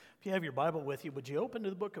If you have your Bible with you, would you open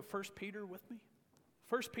to the book of 1 Peter with me?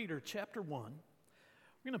 1 Peter chapter 1.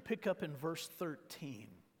 We're going to pick up in verse 13.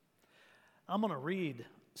 I'm going to read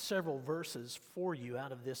several verses for you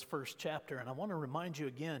out of this first chapter, and I want to remind you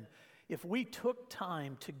again, if we took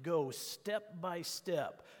time to go step by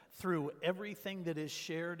step through everything that is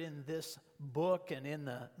shared in this book and in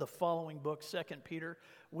the following book, 2 Peter,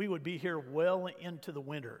 we would be here well into the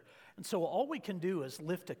winter. And so all we can do is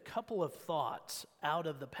lift a couple of thoughts out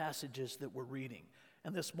of the passages that we're reading.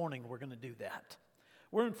 And this morning we're going to do that.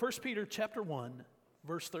 We're in 1 Peter chapter 1,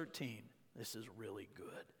 verse 13. This is really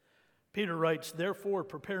good. Peter writes, "Therefore,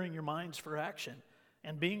 preparing your minds for action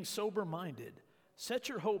and being sober-minded, set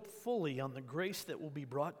your hope fully on the grace that will be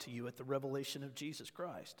brought to you at the revelation of Jesus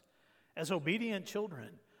Christ. As obedient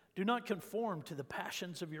children, do not conform to the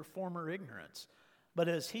passions of your former ignorance, but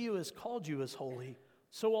as he who has called you is holy,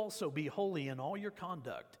 so also be holy in all your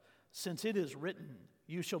conduct, since it is written,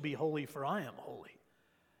 'You shall be holy, for I am holy.'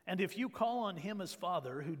 And if you call on him as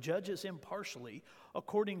Father, who judges impartially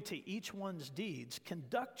according to each one's deeds,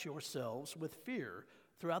 conduct yourselves with fear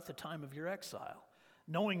throughout the time of your exile,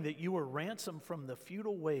 knowing that you were ransomed from the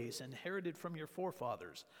futile ways inherited from your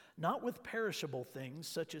forefathers, not with perishable things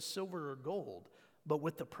such as silver or gold, but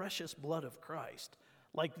with the precious blood of Christ,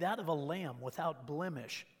 like that of a lamb without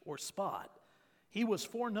blemish or spot. He was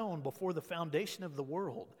foreknown before the foundation of the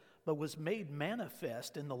world, but was made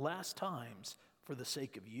manifest in the last times for the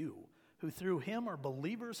sake of you, who through him are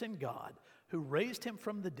believers in God, who raised him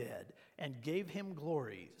from the dead and gave him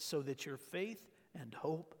glory, so that your faith and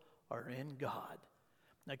hope are in God."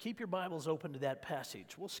 Now keep your Bibles open to that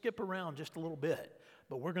passage. We'll skip around just a little bit,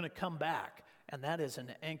 but we're going to come back, and that is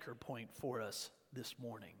an anchor point for us this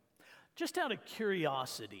morning. Just out of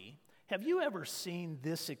curiosity, have you ever seen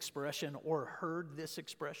this expression or heard this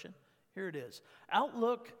expression? Here it is.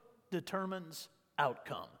 Outlook determines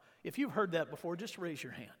outcome. If you've heard that before, just raise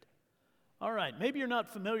your hand. All right, maybe you're not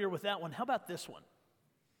familiar with that one. How about this one?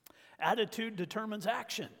 Attitude determines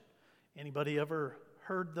action. Anybody ever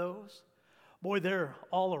heard those? Boy, they're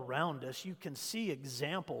all around us. You can see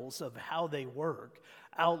examples of how they work.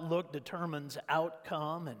 Outlook determines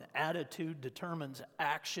outcome, and attitude determines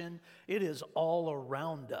action. It is all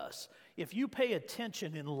around us. If you pay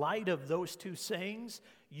attention in light of those two sayings,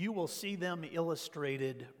 you will see them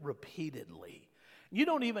illustrated repeatedly. You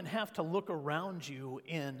don't even have to look around you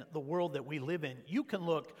in the world that we live in. You can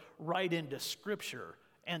look right into Scripture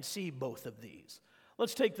and see both of these.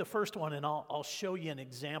 Let's take the first one, and I'll show you an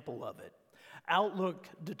example of it. Outlook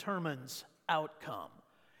determines outcome.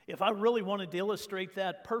 If I really wanted to illustrate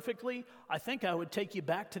that perfectly, I think I would take you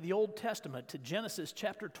back to the Old Testament, to Genesis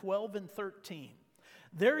chapter 12 and 13.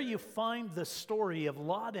 There you find the story of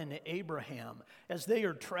Lot and Abraham as they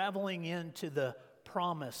are traveling into the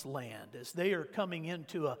promised land, as they are coming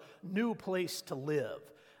into a new place to live.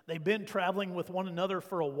 They've been traveling with one another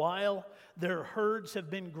for a while. Their herds have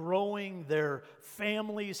been growing, their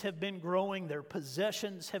families have been growing, their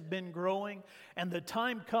possessions have been growing, and the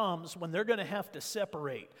time comes when they're going to have to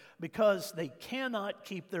separate because they cannot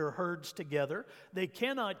keep their herds together. They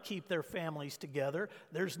cannot keep their families together.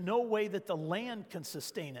 There's no way that the land can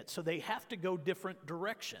sustain it, so they have to go different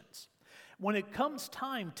directions. When it comes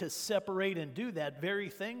time to separate and do that very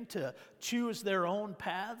thing, to choose their own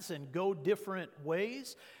paths and go different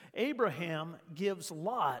ways, Abraham gives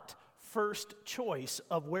Lot first choice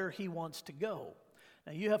of where he wants to go.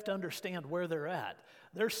 Now you have to understand where they're at.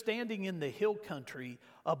 They're standing in the hill country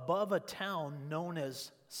above a town known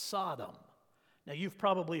as Sodom. Now you've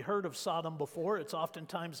probably heard of Sodom before. It's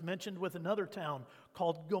oftentimes mentioned with another town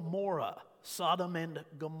called Gomorrah. Sodom and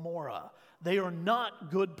Gomorrah. They are not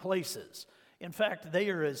good places. In fact, they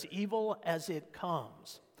are as evil as it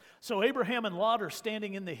comes. So Abraham and Lot are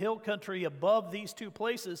standing in the hill country above these two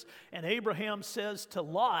places, and Abraham says to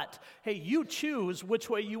Lot, "Hey, you choose which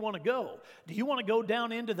way you want to go. Do you want to go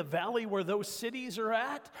down into the valley where those cities are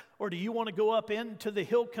at, or do you want to go up into the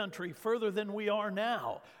hill country further than we are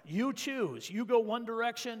now? You choose. You go one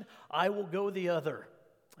direction, I will go the other."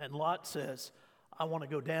 And Lot says, "I want to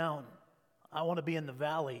go down. I want to be in the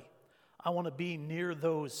valley. I want to be near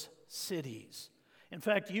those cities." In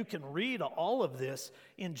fact, you can read all of this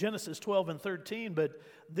in Genesis 12 and 13, but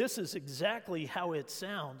this is exactly how it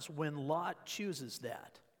sounds when Lot chooses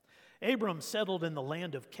that. Abram settled in the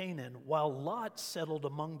land of Canaan, while Lot settled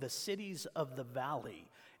among the cities of the valley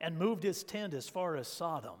and moved his tent as far as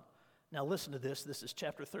Sodom. Now listen to this. This is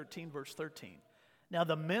chapter 13, verse 13. "Now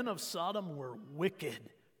the men of Sodom were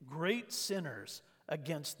wicked, great sinners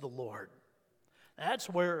against the Lord." That's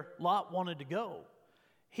where Lot wanted to go.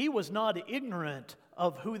 He was not ignorant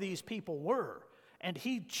of who these people were. and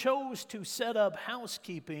he chose to set up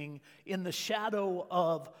housekeeping in the shadow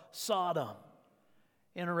of Sodom.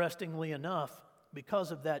 Interestingly enough,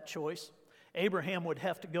 because of that choice, Abraham would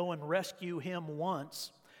have to go and rescue him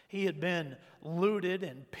once. He had been looted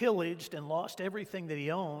and pillaged and lost everything that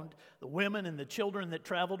he owned, the women and the children that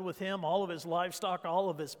traveled with him, all of his livestock, all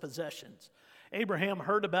of his possessions. Abraham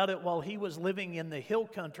heard about it while he was living in the hill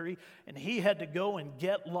country, and he had to go and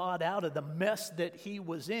get Lot out of the mess that he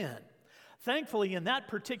was in. Thankfully, in that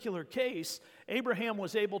particular case, Abraham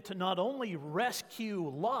was able to not only rescue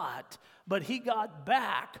Lot, but he got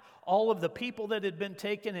back all of the people that had been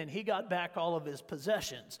taken, and he got back all of his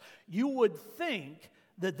possessions. You would think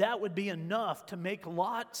that that would be enough to make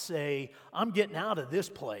Lot say, I'm getting out of this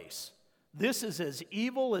place. This is as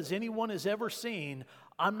evil as anyone has ever seen.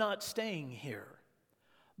 I'm not staying here.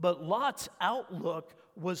 But Lot's outlook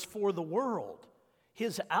was for the world.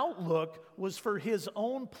 His outlook was for his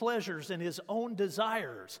own pleasures and his own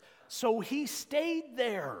desires. So he stayed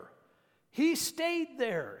there. He stayed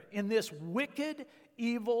there in this wicked,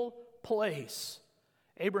 evil place.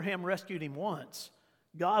 Abraham rescued him once.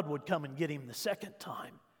 God would come and get him the second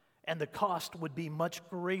time, and the cost would be much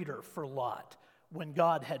greater for Lot when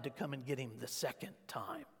God had to come and get him the second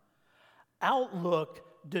time. Outlook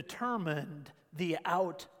determined the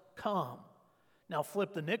outcome. Now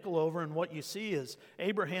flip the nickel over, and what you see is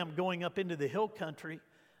Abraham going up into the hill country,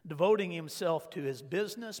 devoting himself to his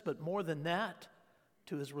business, but more than that,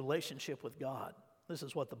 to his relationship with God. This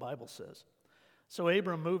is what the Bible says. So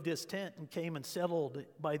Abram moved his tent and came and settled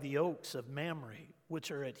by the oaks of Mamre,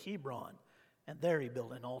 which are at Hebron, and there he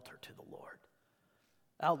built an altar to the Lord.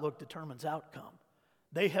 Outlook determines outcome.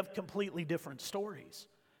 They have completely different stories.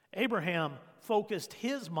 Abraham focused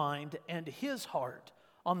his mind and his heart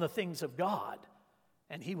on the things of God,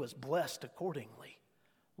 and he was blessed accordingly.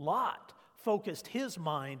 Lot focused his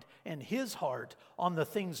mind and his heart on the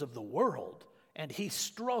things of the world, and he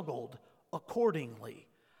struggled accordingly.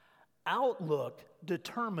 Outlook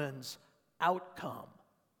determines outcome.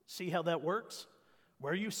 See how that works?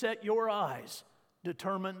 Where you set your eyes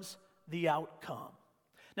determines the outcome.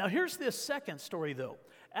 Now here's this second story though.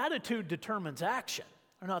 Attitude determines action.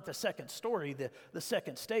 Or not the second story, the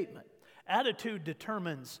second statement. Attitude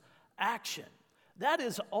determines action. That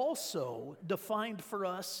is also defined for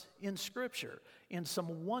us in Scripture in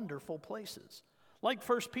some wonderful places. Like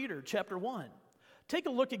 1 Peter chapter 1. Take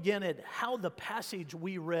a look again at how the passage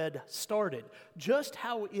we read started, just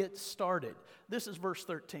how it started. This is verse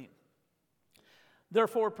 13.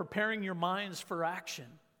 Therefore, preparing your minds for action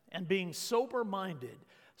and being sober-minded,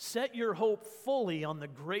 set your hope fully on the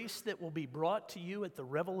grace that will be brought to you at the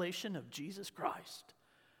revelation of Jesus Christ.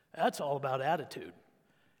 That's all about attitude.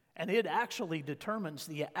 And it actually determines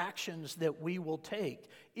the actions that we will take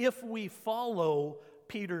if we follow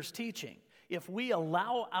Peter's teaching. If we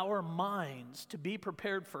allow our minds to be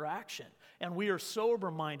prepared for action, and we are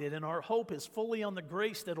sober-minded, and our hope is fully on the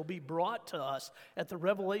grace that will be brought to us at the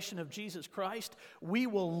revelation of Jesus Christ, we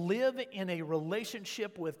will live in a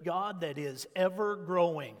relationship with God that is ever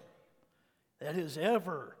growing. That is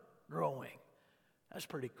ever growing. That's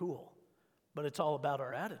pretty cool. But it's all about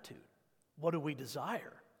our attitude. What do we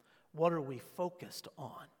desire? What are we focused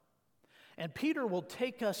on? And Peter will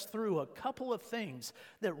take us through a couple of things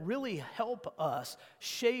that really help us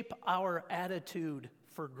shape our attitude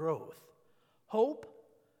for growth. Hope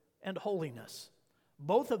and holiness.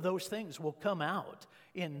 Both of those things will come out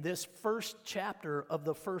in this first chapter of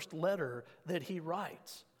the first letter that he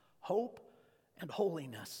writes. Hope and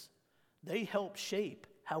holiness. They help shape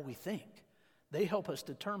how we think. They help us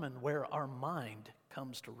determine where our mind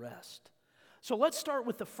comes to rest. So let's start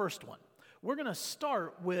with the first one. We're going to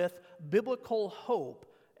start with biblical hope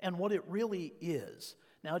and what it really is.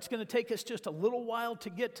 Now, it's going to take us just a little while to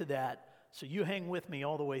get to that, so you hang with me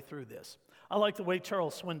all the way through this. I like the way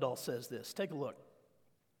Charles Swindoll says this. Take a look.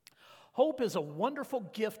 Hope is a wonderful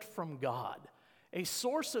gift from God, a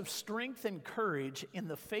source of strength and courage in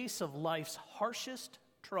the face of life's harshest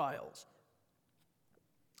trials.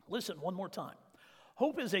 Listen one more time.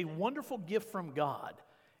 Hope is a wonderful gift from God,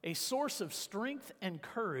 a source of strength and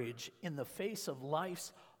courage in the face of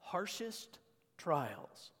life's harshest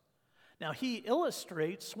trials. Now, he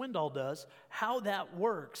illustrates, Swindoll does, how that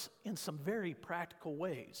works in some very practical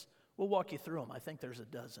ways. We'll walk you through them. I think there's a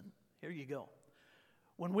dozen. Here you go.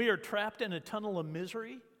 When we are trapped in a tunnel of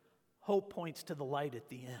misery, hope points to the light at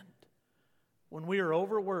the end. When we are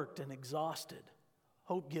overworked and exhausted,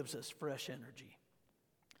 hope gives us fresh energy.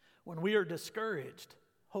 When we are discouraged,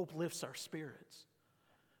 hope lifts our spirits.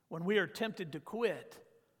 When we are tempted to quit,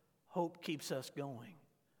 hope keeps us going.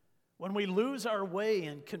 When we lose our way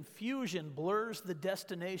and confusion blurs the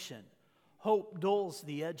destination, hope dulls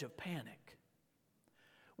the edge of panic.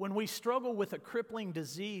 When we struggle with a crippling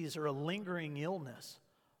disease or a lingering illness,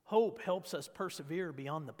 hope helps us persevere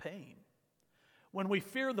beyond the pain. When we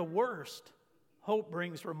fear the worst, hope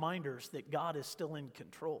brings reminders that God is still in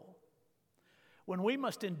control. When we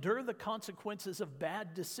must endure the consequences of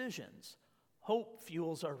bad decisions, hope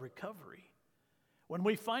fuels our recovery. When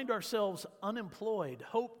we find ourselves unemployed,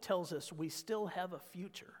 hope tells us we still have a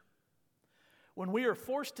future. When we are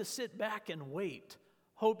forced to sit back and wait,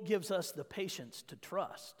 hope gives us the patience to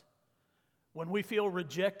trust. When we feel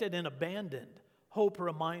rejected and abandoned, hope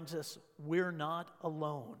reminds us we're not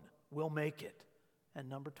alone. We'll make it. And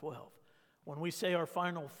number 12, when we say our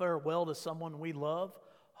final farewell to someone we love,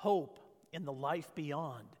 hope in the life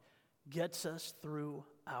beyond gets us through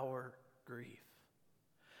our grief.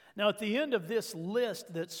 Now, at the end of this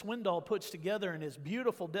list that Swindoll puts together in his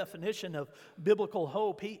beautiful definition of biblical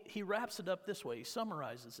hope, he wraps it up this way. He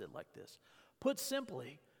summarizes it like this. Put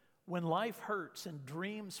simply, when life hurts and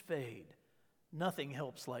dreams fade, nothing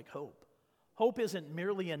helps like hope. Hope isn't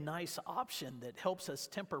merely a nice option that helps us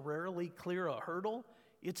temporarily clear a hurdle.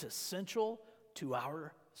 It's essential to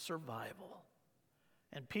our survival.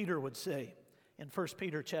 And Peter would say in 1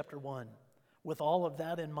 Peter chapter 1, with all of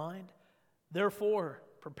that in mind, therefore,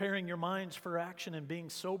 preparing your minds for action and being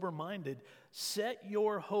sober-minded, set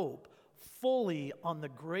your hope fully on the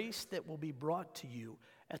grace that will be brought to you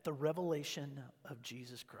at the revelation of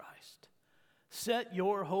Jesus Christ. Set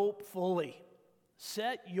your hope fully.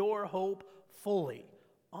 Set your hope fully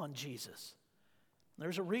on Jesus.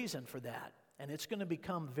 There's a reason for that, and it's going to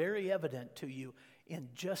become very evident to you in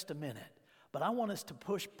just a minute. But I want us to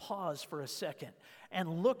push pause for a second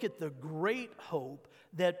and look at the great hope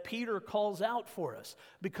that Peter calls out for us,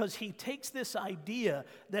 because he takes this idea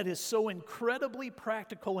that is so incredibly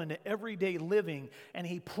practical in everyday living and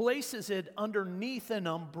he places it underneath an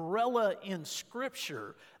umbrella in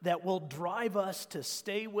Scripture that will drive us to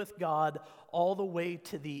stay with God all the way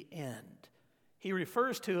to the end. He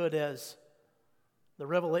refers to it as the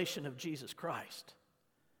revelation of Jesus Christ.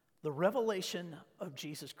 The revelation of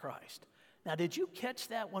Jesus Christ. Now, did you catch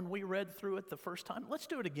that when we read through it the first time? Let's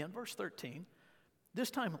do it again, verse 13. This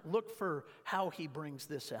time, look for how he brings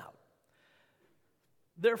this out.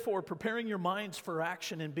 Therefore, preparing your minds for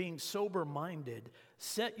action and being sober-minded,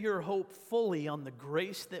 set your hope fully on the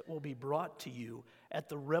grace that will be brought to you at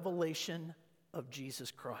the revelation of Jesus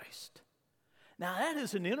Christ. Now, that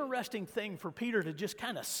is an interesting thing for Peter to just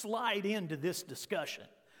kind of slide into this discussion.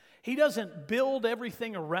 He doesn't build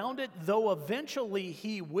everything around it, though eventually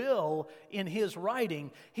he will in his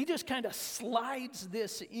writing. He just kind of slides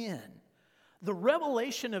this in. The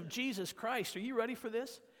revelation of Jesus Christ, are you ready for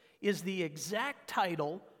this? Is the exact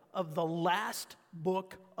title of the last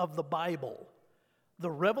book of the Bible.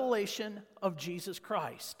 The revelation of Jesus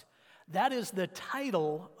Christ. That is the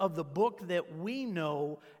title of the book that we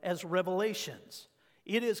know as Revelations.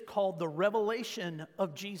 It is called the revelation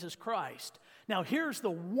of Jesus Christ. Now, here's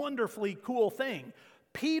the wonderfully cool thing.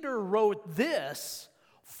 Peter wrote this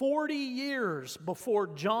 40 years before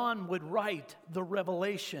John would write the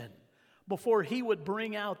Revelation, before he would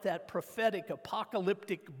bring out that prophetic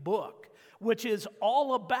apocalyptic book, which is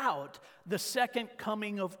all about the second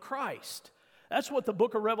coming of Christ. That's what the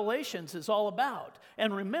book of Revelations is all about.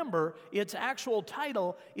 And remember, its actual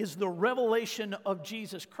title is the revelation of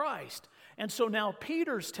Jesus Christ. And so now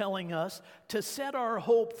Peter's telling us to set our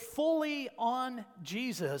hope fully on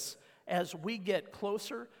Jesus as we get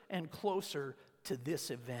closer and closer to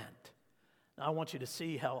this event. Now, I want you to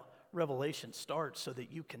see how Revelation starts so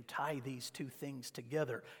that you can tie these two things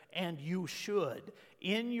together. And you should.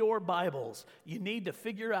 In your Bibles, you need to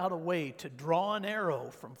figure out a way to draw an arrow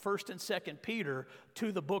from 1st and 2nd Peter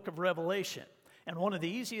to the book of Revelation. And one of the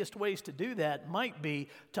easiest ways to do that might be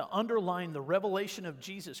to underline the revelation of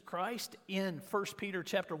Jesus Christ in 1 Peter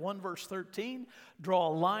chapter 1, verse 13. Draw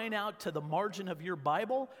a line out to the margin of your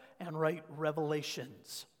Bible and write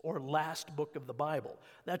Revelations, or last book of the Bible.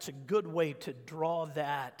 That's a good way to draw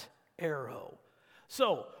that arrow.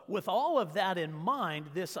 So, with all of that in mind,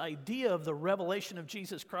 this idea of the revelation of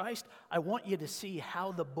Jesus Christ, I want you to see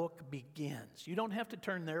how the book begins. You don't have to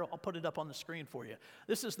turn there. I'll put it up on the screen for you.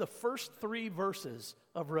 This is the first 3 verses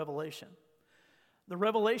of Revelation. The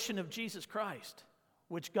revelation of Jesus Christ,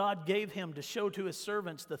 which God gave him to show to his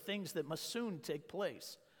servants the things that must soon take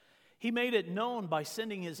place. He made it known by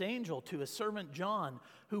sending his angel to his servant John,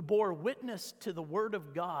 who bore witness to the word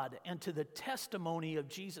of God and to the testimony of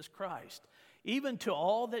Jesus Christ, even to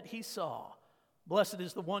all that he saw. Blessed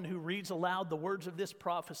is the one who reads aloud the words of this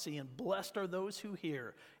prophecy, and blessed are those who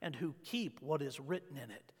hear and who keep what is written in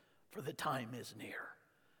it, for the time is near.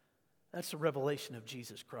 That's the revelation of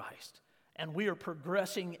Jesus Christ. And we are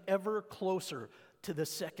progressing ever closer to the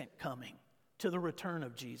second coming, to the return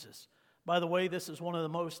of Jesus. By the way, this is one of the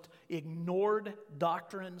most ignored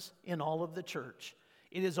doctrines in all of the church.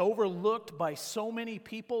 It is overlooked by so many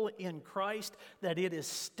people in Christ that it is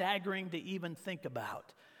staggering to even think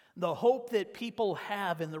about. The hope that people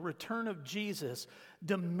have in the return of Jesus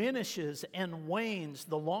diminishes and wanes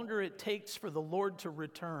the longer it takes for the Lord to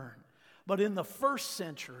return. But in the first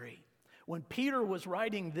century, when Peter was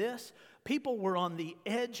writing this, people were on the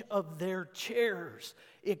edge of their chairs,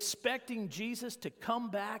 expecting Jesus to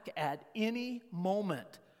come back at any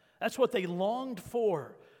moment. That's what they longed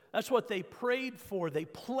for. That's what they prayed for. They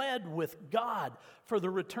pled with God for the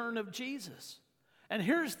return of Jesus. And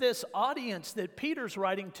here's this audience that Peter's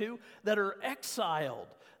writing to that are exiled.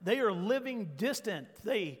 They are living distant.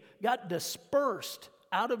 They got dispersed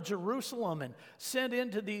out of Jerusalem and sent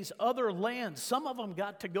into these other lands. Some of them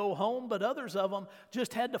got to go home, but others of them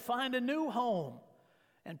just had to find a new home.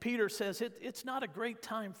 And Peter says, it's not a great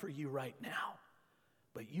time for you right now,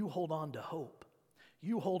 but you hold on to hope.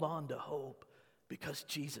 You hold on to hope because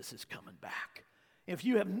Jesus is coming back. If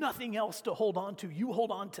you have nothing else to hold on to, you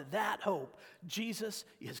hold on to that hope. Jesus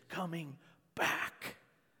is coming back.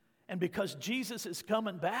 And because Jesus is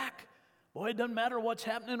coming back, boy, it doesn't matter what's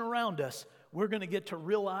happening around us. We're going to get to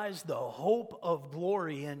realize the hope of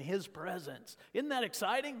glory in His presence. Isn't that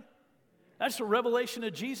exciting? That's the revelation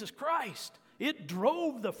of Jesus Christ. It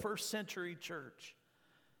drove the first century church.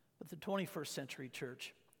 But the 21st century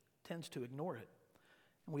church tends to ignore it.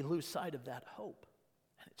 And we lose sight of that hope.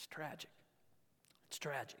 And it's tragic. It's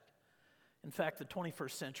tragic. In fact, the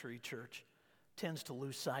 21st century church tends to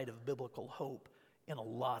lose sight of biblical hope in a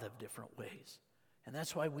lot of different ways. And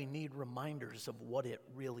that's why we need reminders of what it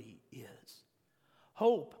really is.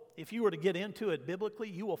 Hope, if you were to get into it biblically,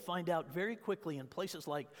 you will find out very quickly in places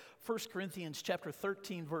like 1 Corinthians chapter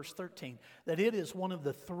 13, verse 13, that it is one of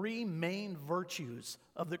the three main virtues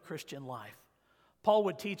of the Christian life. Paul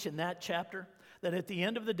would teach in that chapter that at the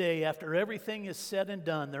end of the day, after everything is said and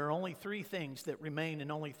done, there are only three things that remain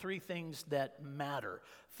and only three things that matter: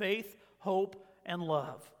 faith, hope, and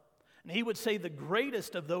love. And he would say the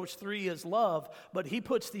greatest of those three is love, but he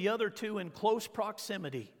puts the other two in close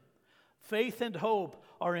proximity. Faith and hope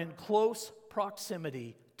are in close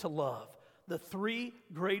proximity to love, the three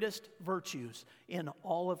greatest virtues in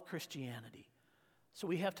all of Christianity. So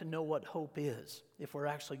we have to know what hope is if we're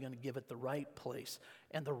actually going to give it the right place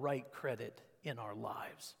and the right credit in our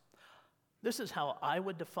lives. This is how I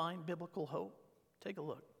would define biblical hope. Take a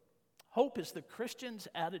look. Hope is the Christian's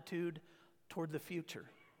attitude toward the future.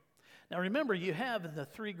 Now remember, you have the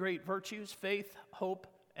three great virtues: faith, hope,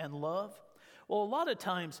 and love. Well, a lot of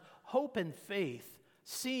times, hope and faith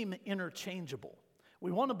seem interchangeable.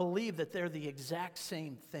 We want to believe that they're the exact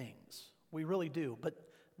same things. We really do, but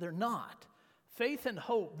they're not. Faith and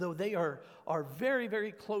hope, though they are very,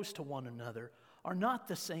 very close to one another, are not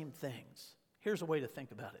the same things. Here's a way to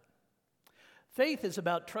think about it. Faith is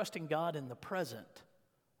about trusting God in the present.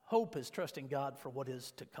 Hope is trusting God for what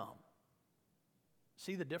is to come.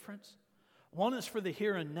 See the difference? One is for the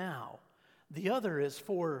here and now. The other is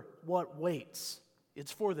for what waits.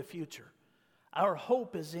 It's for the future. Our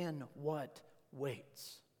hope is in what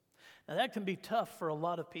waits. Now that can be tough for a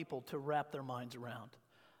lot of people to wrap their minds around.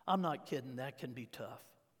 I'm not kidding, that can be tough.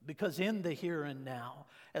 Because in the here and now,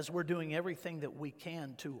 as we're doing everything that we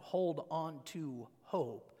can to hold on to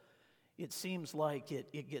hope, it seems like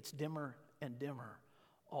it gets dimmer and dimmer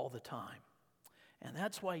all the time. And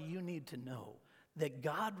that's why you need to know that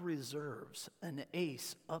God reserves an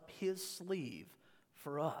ace up His sleeve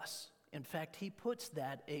for us. In fact, He puts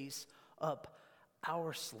that ace up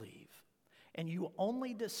our sleeve. And you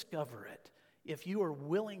only discover it if you are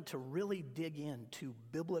willing to really dig into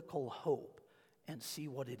biblical hope and see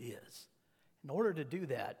what it is. In order to do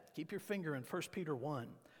that, keep your finger in 1 Peter 1,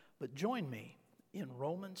 but join me in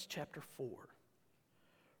Romans chapter 4.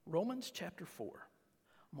 Romans chapter 4.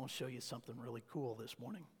 I'm going to show you something really cool this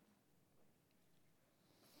morning.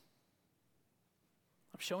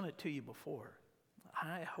 I've shown it to you before.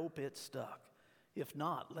 I hope it stuck. If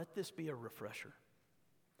not, let this be a refresher.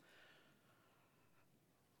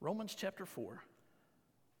 Romans chapter 4,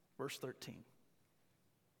 verse 13.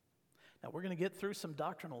 Now, we're going to get through some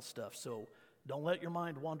doctrinal stuff, so don't let your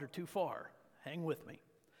mind wander too far. Hang with me.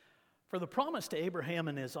 For the promise to Abraham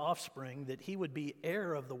and his offspring that he would be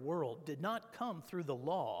heir of the world did not come through the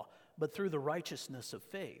law, but through the righteousness of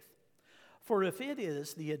faith. For if it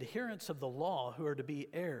is the adherents of the law who are to be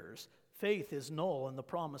heirs, faith is null and the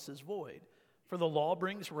promise is void. For the law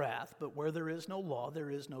brings wrath, but where there is no law, there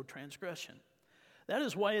is no transgression. That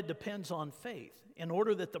is why it depends on faith, in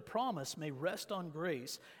order that the promise may rest on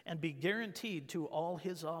grace and be guaranteed to all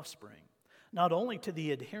his offspring, not only to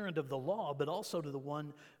the adherent of the law, but also to the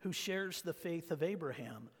one who shares the faith of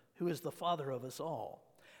Abraham, who is the father of us all.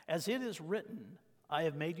 As it is written, I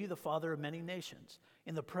have made you the father of many nations,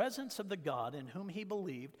 in the presence of the God in whom he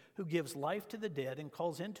believed, who gives life to the dead and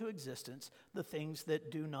calls into existence the things that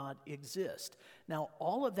do not exist. Now,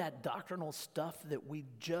 all of that doctrinal stuff that we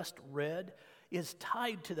just read is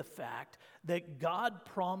tied to the fact that God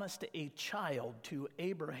promised a child to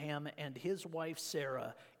Abraham and his wife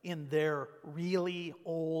Sarah in their really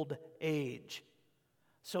old age.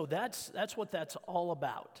 So that's what that's all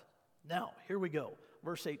about. Now, here we go.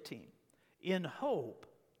 Verse 18. In hope,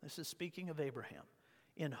 this is speaking of Abraham,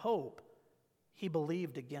 in hope he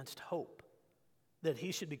believed against hope, that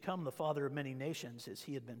he should become the father of many nations as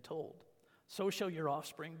he had been told. So shall your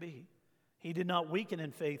offspring be. He did not weaken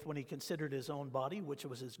in faith when he considered his own body, which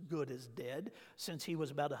was as good as dead, since he was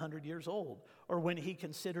about 100 years old, or when he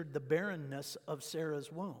considered the barrenness of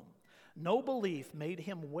Sarah's womb. No belief made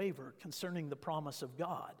him waver concerning the promise of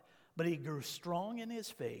God, but he grew strong in his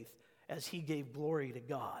faith as he gave glory to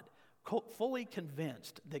God, fully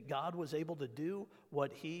convinced that God was able to do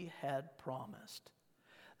what he had promised.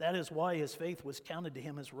 That is why his faith was counted to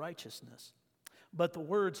him as righteousness. But the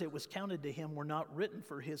words "it was counted to him" were not written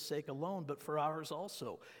for his sake alone, but for ours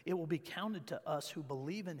also. It will be counted to us who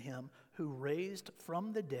believe in him who raised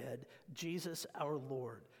from the dead Jesus our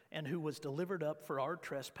Lord, and who was delivered up for our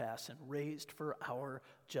trespass and raised for our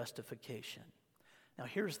justification. Now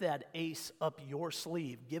here's that ace up your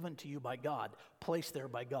sleeve given to you by God, placed there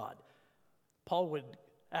by God.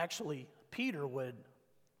 Peter would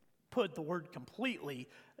put the word completely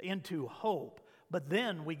into hope. But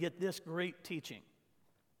then we get this great teaching.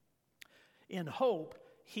 In hope,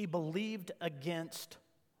 he believed against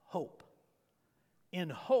hope. In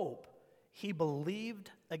hope, he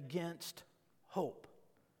believed against hope.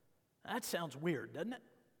 That sounds weird, doesn't it?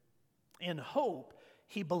 In hope,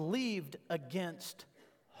 he believed against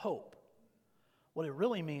hope. What it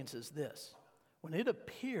really means is this. When it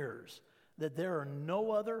appears that there are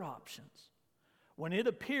no other options, when it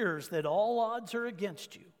appears that all odds are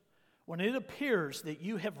against you, when it appears that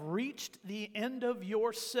you have reached the end of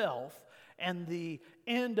yourself and the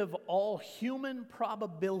end of all human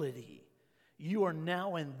probability, you are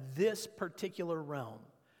now in this particular realm.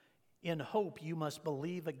 In hope, you must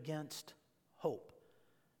believe against hope.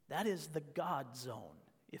 That is the God zone,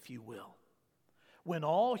 if you will. When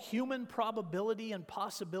all human probability and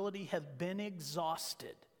possibility have been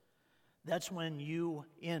exhausted, that's when you,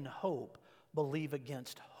 in hope, believe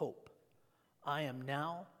against hope. I am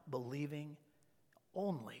now believing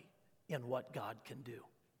only in what God can do.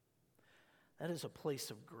 That is a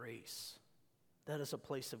place of grace. That is a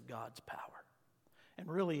place of God's power.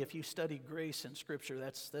 And really, if you study grace in Scripture,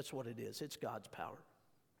 that's what it is. It's God's power.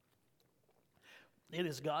 It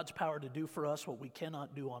is God's power to do for us what we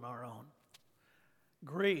cannot do on our own.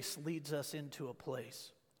 Grace leads us into a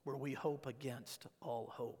place where we hope against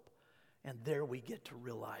all hope. And there we get to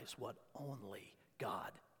realize what only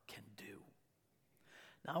God can do.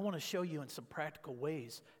 Now, I want to show you in some practical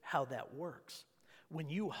ways how that works. When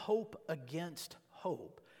you hope against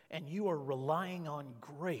hope and you are relying on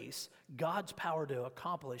grace, God's power to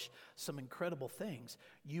accomplish some incredible things,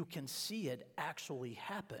 you can see it actually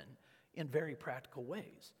happen in very practical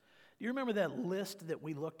ways. Do you remember that list that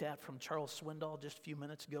we looked at from Charles Swindoll just a few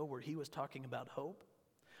minutes ago where he was talking about hope?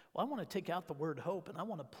 Well, I want to take out the word hope and I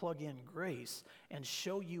want to plug in grace and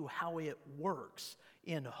show you how it works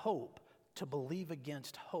in hope to believe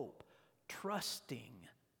against hope, trusting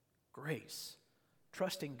grace,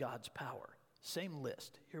 trusting God's power. Same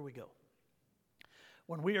list. Here we go.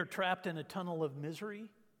 When we are trapped in a tunnel of misery,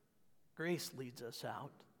 grace leads us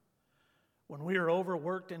out. When we are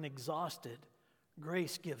overworked and exhausted,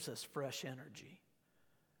 grace gives us fresh energy.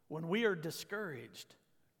 When we are discouraged,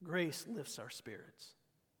 grace lifts our spirits.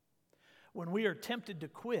 When we are tempted to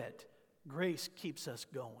quit, grace keeps us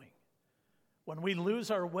going. When we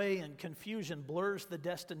lose our way and confusion blurs the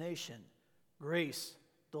destination, grace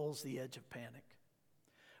dulls the edge of panic.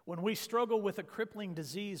 When we struggle with a crippling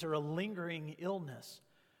disease or a lingering illness,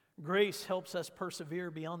 grace helps us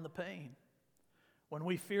persevere beyond the pain. When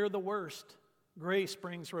we fear the worst, grace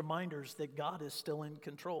brings reminders that God is still in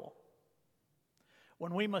control.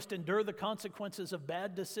 When we must endure the consequences of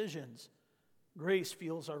bad decisions, grace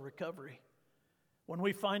fuels our recovery. When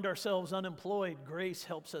we find ourselves unemployed, grace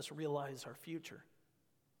helps us realize our future.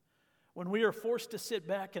 When we are forced to sit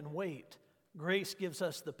back and wait, grace gives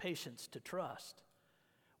us the patience to trust.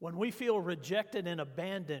 When we feel rejected and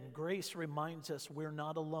abandoned, grace reminds us we're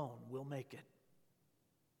not alone, we'll make it.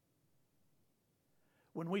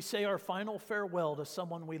 When we say our final farewell to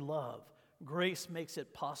someone we love, grace makes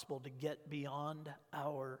it possible to get beyond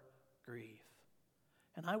our grief.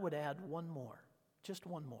 And I would add one more, just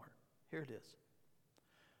one more. Here it is.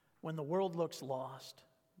 When the world looks lost,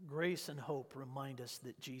 grace and hope remind us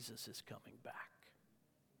that Jesus is coming back.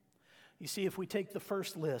 You see, if we take the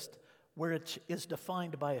first list where it is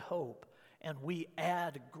defined by hope and we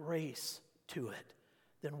add grace to it,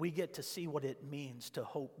 then we get to see what it means to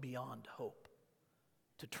hope beyond hope,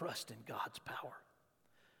 to trust in God's power.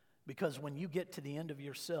 Because when you get to the end of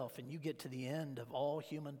yourself and you get to the end of all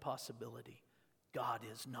human possibility, God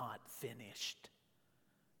is not finished.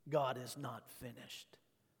 God is not finished.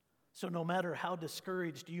 So no matter how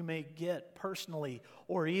discouraged you may get personally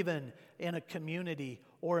or even in a community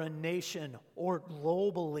or a nation or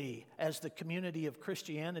globally as the community of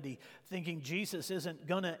Christianity, thinking Jesus isn't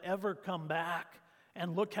going to ever come back,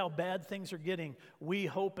 and look how bad things are getting, we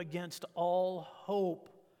hope against all hope.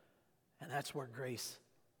 And that's where grace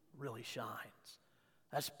really shines.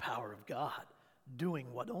 That's the power of God,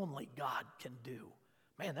 doing what only God can do.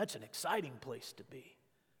 Man, that's an exciting place to be.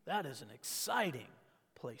 That is an exciting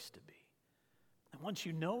place to be. And once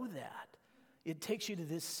you know that, it takes you to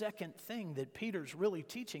this second thing that Peter's really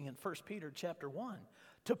teaching in 1 Peter chapter 1,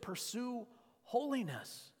 to pursue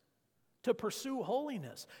holiness. To pursue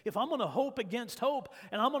holiness. If I'm going to hope against hope,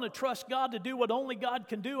 and I'm going to trust God to do what only God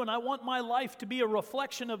can do, and I want my life to be a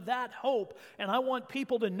reflection of that hope, and I want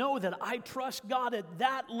people to know that I trust God at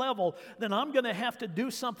that level, then I'm going to have to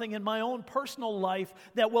do something in my own personal life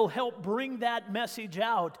that will help bring that message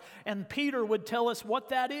out. And Peter would tell us what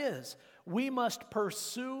that is. We must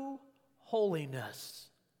pursue holiness.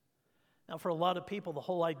 Now, for a lot of people, the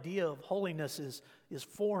whole idea of holiness is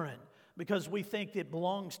foreign, because we think it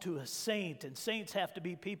belongs to a saint, and saints have to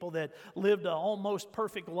be people that lived an almost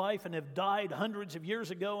perfect life and have died hundreds of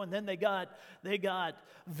years ago, and then they got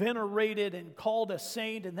venerated and called a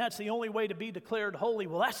saint, and that's the only way to be declared holy.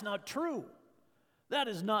 Well, that's not true. That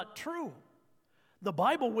is not true. The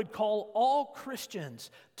Bible would call all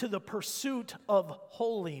Christians to the pursuit of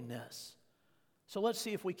holiness. So let's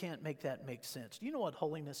see if we can't make that make sense. Do you know what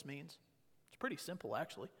holiness means? It's pretty simple,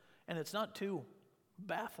 actually, and it's not too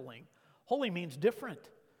baffling. Holy means different.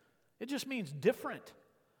 It just means different.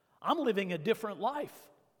 I'm living a different life.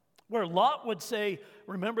 Where Lot would say,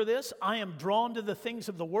 remember this, I am drawn to the things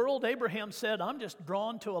of the world. Abraham said, I'm just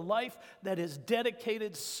drawn to a life that is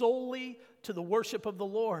dedicated solely to the worship of the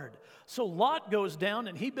Lord. So Lot goes down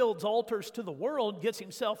and he builds altars to the world, gets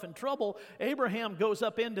himself in trouble. Abraham goes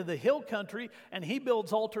up into the hill country and he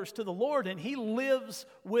builds altars to the Lord, and he lives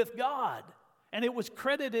with God. And it was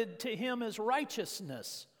credited to him as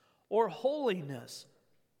righteousness or holiness.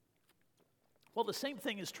 Well, the same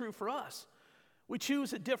thing is true for us. We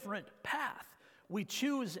choose a different path. We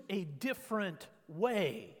choose a different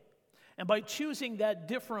way. And by choosing that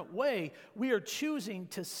different way, we are choosing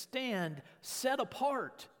to stand set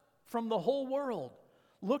apart from the whole world,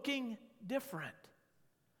 looking different.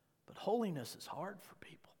 But holiness is hard for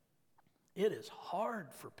people. It is hard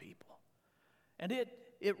for people. And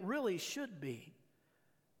it really should be.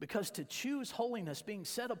 Because to choose holiness, being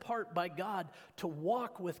set apart by God, to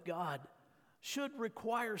walk with God, should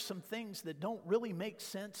require some things that don't really make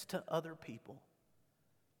sense to other people.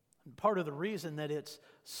 And part of the reason that it's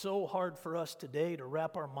so hard for us today to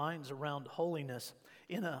wrap our minds around holiness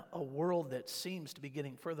in a world that seems to be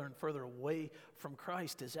getting further and further away from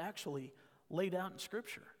Christ is actually laid out in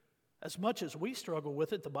Scripture. As much as we struggle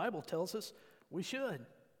with it, the Bible tells us we should.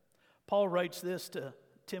 Paul writes this to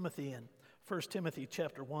Timothy in 1 Timothy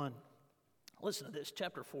chapter 1. Listen to this,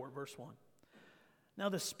 chapter 4, verse 1. Now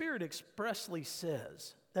the Spirit expressly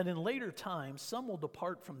says that in later times some will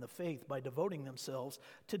depart from the faith by devoting themselves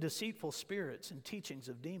to deceitful spirits and teachings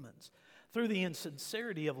of demons, through the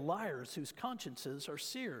insincerity of liars whose consciences are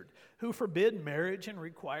seared, who forbid marriage and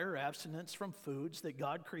require abstinence from foods that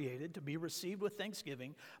God created to be received with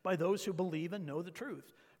thanksgiving by those who believe and know the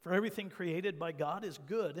truth. For everything created by God is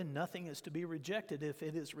good, and nothing is to be rejected if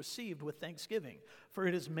it is received with thanksgiving, for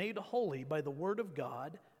it is made holy by the word of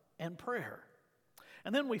God and prayer.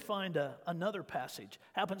 And then we find another passage.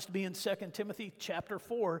 Happens to be in 2 Timothy chapter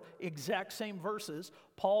 4, exact same verses.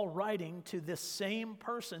 Paul writing to this same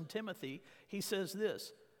person, Timothy, he says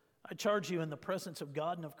this, I charge you in the presence of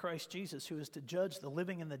God and of Christ Jesus, who is to judge the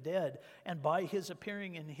living and the dead, and by his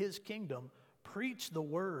appearing in his kingdom, preach the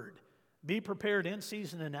word. Be prepared in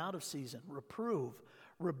season and out of season. Reprove,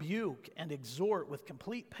 rebuke, and exhort with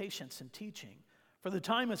complete patience and teaching. For the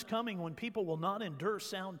time is coming when people will not endure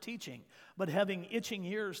sound teaching, but having itching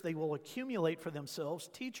ears, they will accumulate for themselves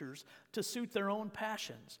teachers to suit their own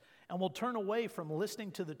passions, and will turn away from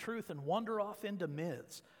listening to the truth and wander off into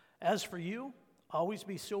myths. As for you, always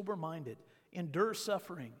be sober-minded, endure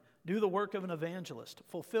suffering, do the work of an evangelist,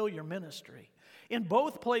 fulfill your ministry. In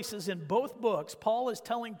both places, in both books, Paul is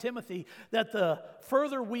telling Timothy that the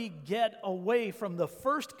further we get away from the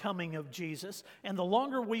first coming of Jesus and the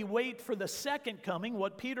longer we wait for the second coming,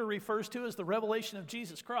 what Peter refers to as the revelation of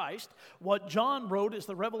Jesus Christ, what John wrote as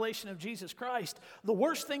the revelation of Jesus Christ, the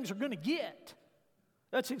worse things are going to get.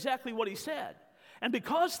 That's exactly what he said. And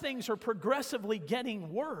because things are progressively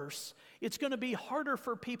getting worse, it's going to be harder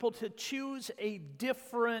for people to choose a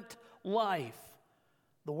different life.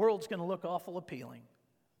 The world's going to look awful appealing.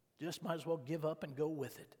 Just might as well give up and go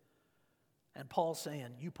with it. And Paul's saying,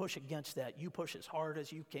 you push against that. You push as hard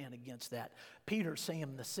as you can against that. Peter's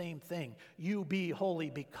saying the same thing. You be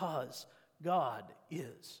holy because God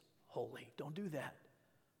is holy. Don't do that.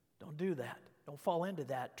 Don't do that. Don't fall into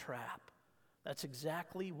that trap. That's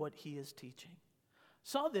exactly what he is teaching.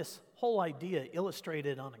 Saw this whole idea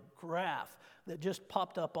illustrated on a graph that just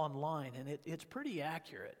popped up online, and it's pretty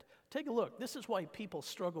accurate. Take a look. This is why people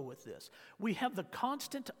struggle with this. We have the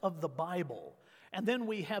constant of the Bible, and then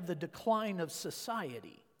we have the decline of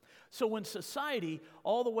society. So when society,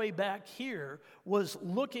 all the way back here, was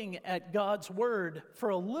looking at God's Word,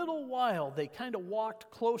 for a little while, they kind of walked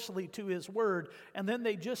closely to His Word, and then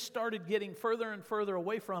they just started getting further and further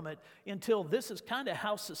away from it until this is kind of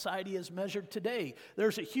how society is measured today.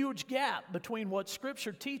 There's a huge gap between what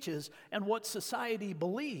Scripture teaches and what society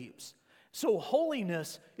believes. So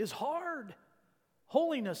holiness is hard.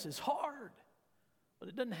 Holiness is hard, but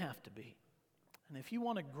it doesn't have to be. And if you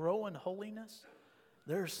want to grow in holiness,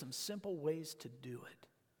 there are some simple ways to do it.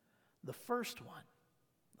 The first one,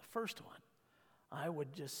 I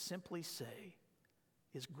would just simply say,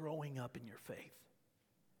 is growing up in your faith.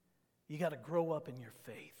 You got to grow up in your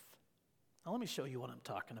faith. Now let me show you what I'm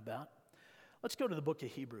talking about. Let's go to the book of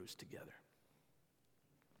Hebrews together.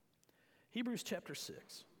 Hebrews chapter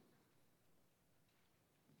 6.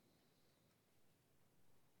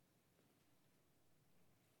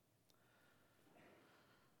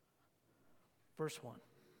 Verse 1.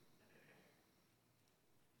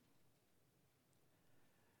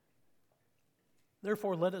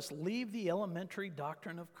 Therefore, let us leave the elementary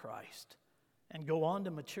doctrine of Christ and go on to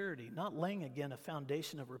maturity, not laying again a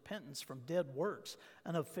foundation of repentance from dead works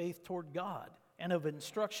and of faith toward God, and of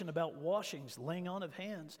instruction about washings, laying on of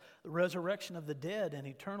hands, the resurrection of the dead, and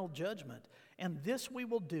eternal judgment. And this we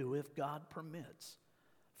will do if God permits.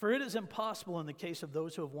 For it is impossible in the case of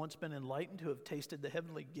those who have once been enlightened, who have tasted the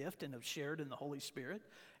heavenly gift and have shared in the Holy Spirit,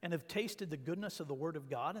 and have tasted the goodness of the Word of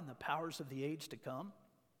God and the powers of the age to come,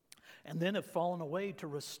 and then have fallen away, to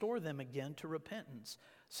restore them again to repentance,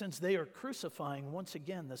 since they are crucifying once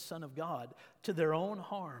again the Son of God to their own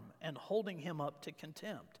harm and holding him up to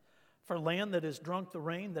contempt. For land that has drunk the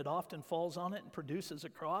rain that often falls on it and produces a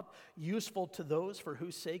crop, useful to those for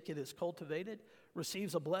whose sake it is cultivated,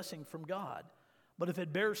 receives a blessing from God. But if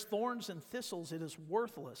it bears thorns and thistles, it is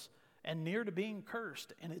worthless and near to being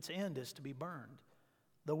cursed, and its end is to be burned.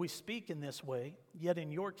 Though we speak in this way, yet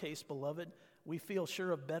in your case, beloved, we feel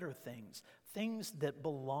sure of better things, things that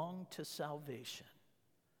belong to salvation.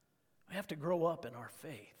 We have to grow up in our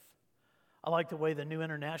faith. I like the way the New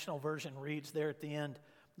International Version reads there at the end.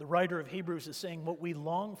 The writer of Hebrews is saying, what we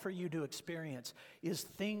long for you to experience is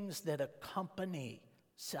things that accompany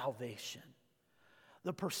salvation.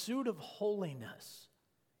 The pursuit of holiness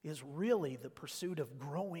is really the pursuit of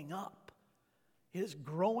growing up. It is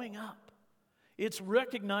growing up. It's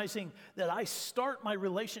recognizing that I start my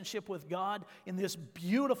relationship with God in this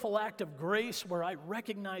beautiful act of grace where I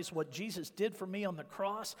recognize what Jesus did for me on the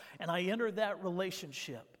cross, and I enter that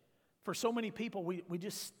relationship. For so many people, we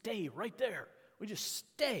just stay right there. We just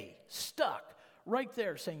stay stuck right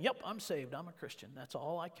there saying, yep, I'm saved, I'm a Christian. That's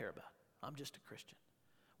all I care about. I'm just a Christian.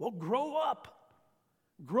 Well, grow up.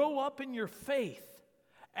 Grow up in your faith.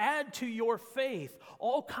 Add to your faith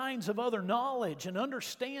all kinds of other knowledge and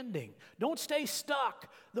understanding. Don't stay stuck.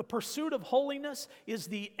 The pursuit of holiness is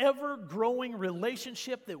the ever-growing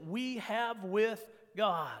relationship that we have with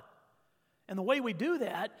God. And the way we do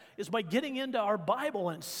that is by getting into our Bible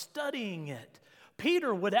and studying it.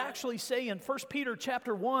 Peter would actually say in 1 Peter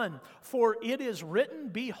chapter 1, for it is written,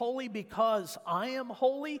 be holy because I am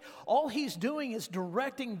holy. All he's doing is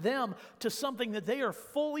directing them to something that they are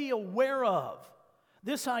fully aware of.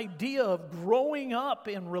 This idea of growing up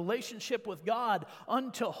in relationship with God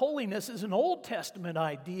unto holiness is an Old Testament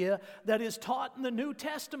idea that is taught in the New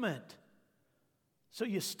Testament. So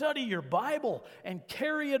you study your Bible and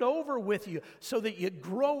carry it over with you so that you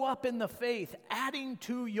grow up in the faith, adding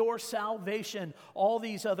to your salvation all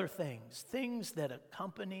these other things, things that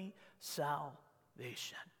accompany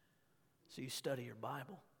salvation. So you study your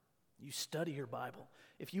Bible. You study your Bible.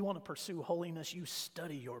 If you want to pursue holiness, you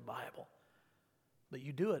study your Bible. But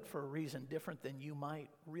you do it for a reason different than you might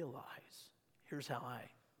realize. Here's how I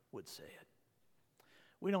would say it.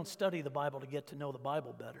 We don't study the Bible to get to know the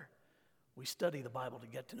Bible better. We study the Bible to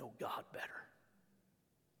get to know God better.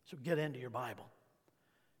 So get into your Bible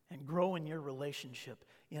and grow in your relationship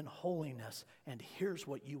in holiness. And here's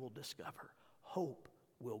what you will discover. Hope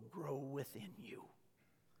will grow within you.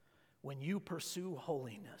 When you pursue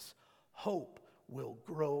holiness, hope will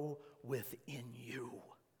grow within you.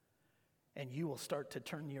 And you will start to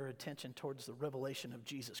turn your attention towards the revelation of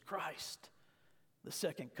Jesus Christ, the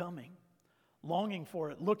second coming, longing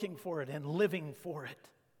for it, looking for it, and living for it.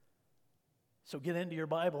 So get into your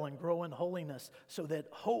Bible and grow in holiness so that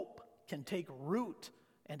hope can take root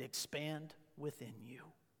and expand within you.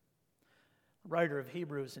 The writer of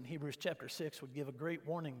Hebrews in Hebrews chapter 6 would give a great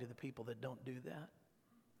warning to the people that don't do that.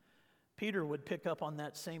 Peter would pick up on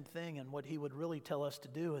that same thing, and what he would really tell us to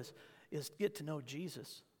do is get to know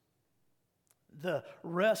Jesus. The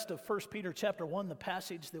rest of 1 Peter chapter 1, the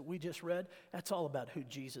passage that we just read, that's all about who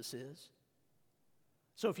Jesus is.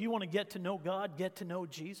 So if you want to get to know God, get to know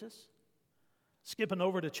Jesus. Skipping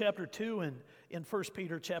over to chapter 2 in 1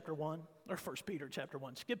 Peter chapter 1, or 1 Peter chapter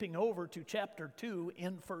 1, skipping over to chapter 2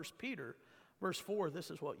 in 1 Peter, verse 4, this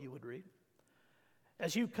is what you would read.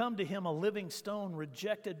 As you come to him, a living stone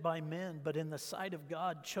rejected by men, but in the sight of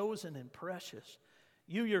God, chosen and precious.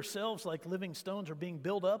 You yourselves, like living stones, are being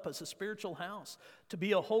built up as a spiritual house, to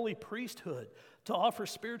be a holy priesthood, to offer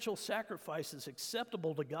spiritual sacrifices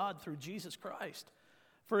acceptable to God through Jesus Christ.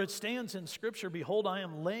 For it stands in Scripture, behold, I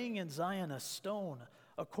am laying in Zion a stone,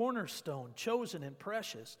 a cornerstone, chosen and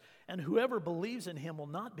precious, and whoever believes in him will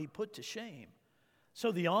not be put to shame.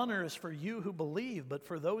 So the honor is for you who believe, but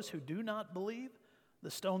for those who do not believe,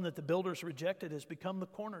 the stone that the builders rejected has become the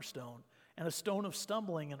cornerstone, and a stone of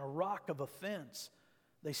stumbling and a rock of offense.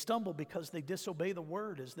 They stumble because they disobey the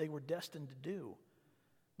word as they were destined to do.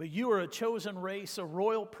 But you are a chosen race, a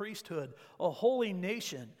royal priesthood, a holy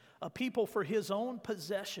nation, a people for his own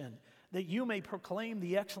possession, that you may proclaim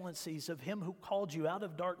the excellencies of him who called you out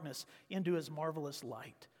of darkness into his marvelous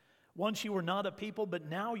light. Once you were not a people, but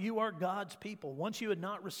now you are God's people. Once you had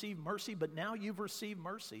not received mercy, but now you've received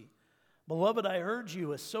mercy. Beloved, I urge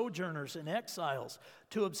you as sojourners and exiles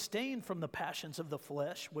to abstain from the passions of the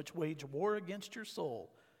flesh, which wage war against your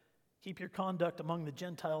soul. Keep your conduct among the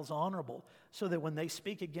Gentiles honorable, so that when they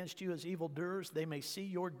speak against you as evildoers, they may see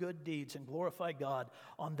your good deeds and glorify God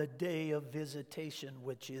on the day of visitation,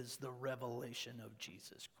 which is the revelation of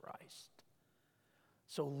Jesus Christ.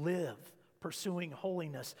 So live pursuing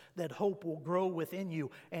holiness, that hope will grow within you,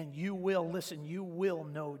 and you will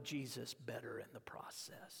know Jesus better in the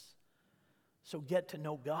process. So get to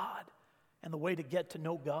know God, and the way to get to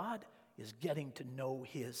know God is getting to know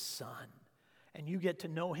his Son. And you get to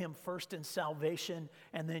know him first in salvation,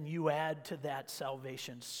 and then you add to that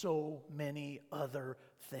salvation so many other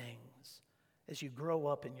things as you grow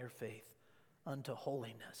up in your faith unto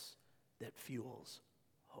holiness that fuels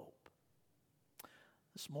hope.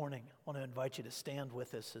 This morning, I want to invite you to stand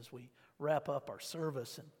with us as we wrap up our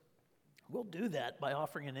service, and we'll do that by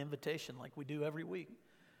offering an invitation like we do every week.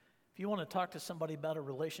 If you want to talk to somebody about a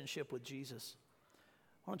relationship with Jesus,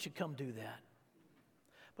 why don't you come do that?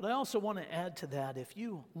 But I also want to add to that, if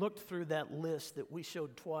you looked through that list that we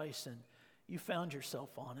showed twice and you found yourself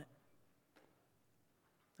on it,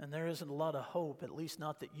 and there isn't a lot of hope, at least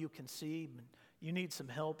not that you can see, and you need some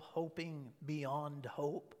help hoping beyond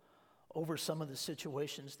hope over some of the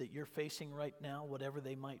situations that you're facing right now, whatever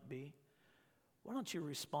they might be, why don't you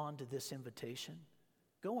respond to this invitation?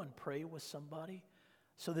 Go and pray with somebody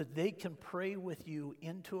so that they can pray with you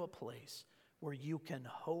into a place where you can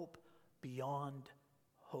hope beyond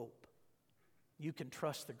hope. You can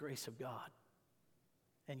trust the grace of God.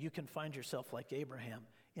 And you can find yourself like Abraham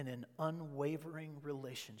in an unwavering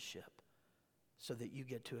relationship so that you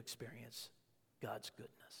get to experience God's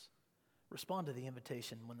goodness. Respond to the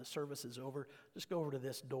invitation. When the service is over, just go over to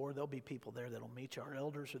this door. There'll be people there that'll meet you. Our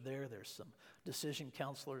elders are there. There's some decision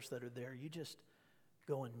counselors that are there. You just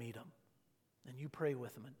go and meet them. And you pray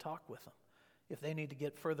with them and talk with them. If they need to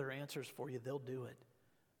get further answers for you, they'll do it.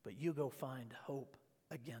 But you go find hope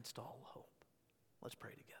against all hope. Let's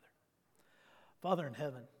pray together. Father in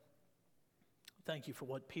heaven, thank you for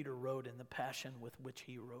what Peter wrote and the passion with which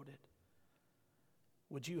he wrote it.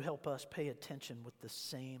 Would you help us pay attention with the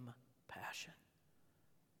same passion?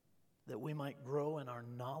 that we might grow in our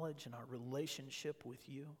knowledge and our relationship with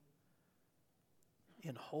you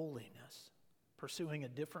in holiness, pursuing a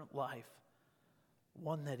different life,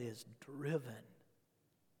 one that is driven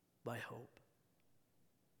by hope.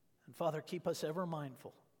 And Father, keep us ever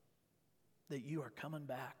mindful that you are coming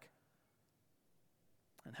back,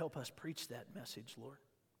 and help us preach that message, Lord,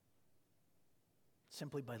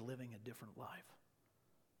 simply by living a different life,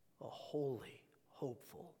 a holy,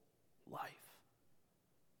 hopeful life.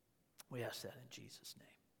 We ask that in Jesus'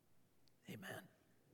 name. Amen.